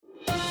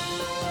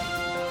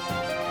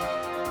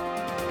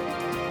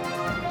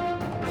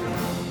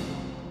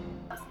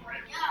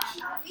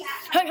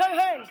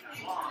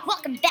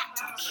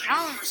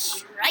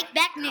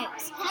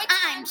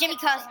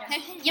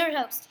Cosner, your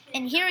host,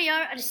 and here we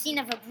are at the scene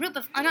of a group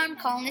of unarmed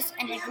colonists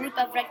and a group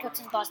of redcoats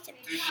in Boston.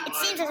 It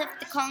seems as if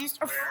the colonists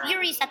are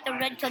furious at the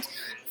redcoats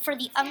for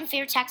the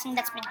unfair taxing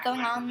that's been going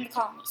on in the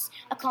colonies.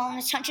 A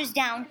colonist hunches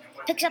down,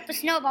 picks up a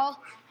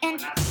snowball, and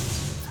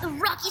the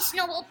rocky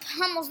snowball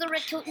pummels the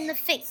redcoat in the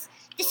face.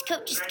 This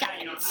coat just got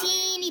a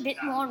teeny bit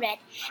more red.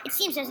 It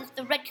seems as if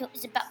the redcoat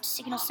is about to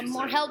signal some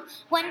more help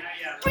when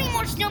 3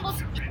 more snowballs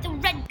hit the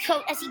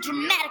redcoat as he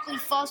dramatically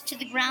falls to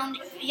the ground,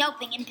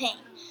 yelping in pain.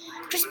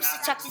 Crispus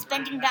Chucks is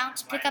bending down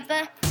to pick up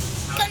a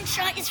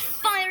gunshot is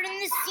fired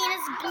and the scene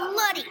is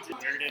bloody.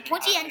 The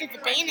pointy end of the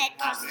bayonet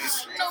causes the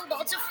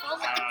snowball to fall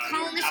with the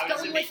colonists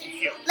going with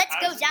it. Let's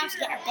go down to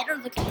get a better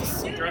look at the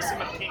scene.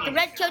 The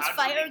redcoats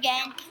fire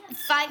again, with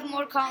 5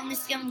 more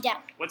colonists going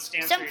down.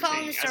 Some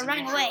colonists are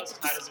running away,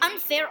 but this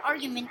unfair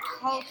argument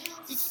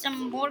causes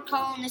some more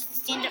colonists to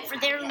stand up for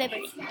their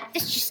liberty.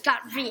 This just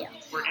got real.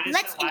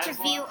 Let's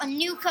interview a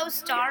new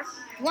co-star,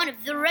 one of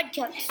the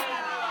redcoats.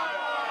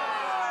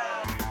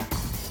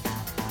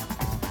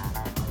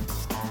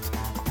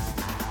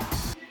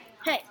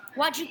 Hey,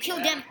 why'd you kill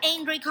them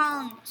angry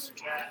colonists?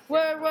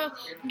 Well,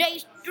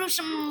 they threw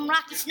some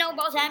rocky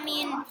snowballs at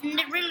me and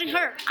it really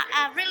hurt.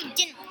 I really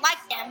didn't like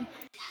them.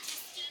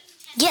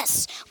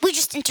 Yes, we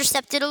just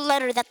intercepted a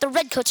letter that the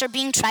redcoats are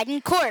being tried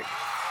in court.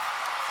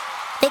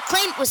 They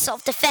claim it was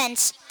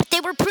self-defense, but they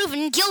were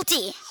proven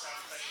guilty.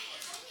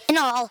 In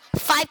all,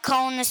 5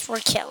 colonists were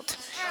killed.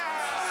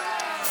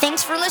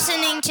 Thanks for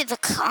listening to the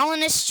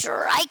Colonists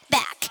Strike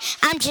Back.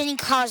 I'm Jenny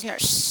Cosner,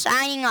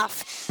 signing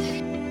off.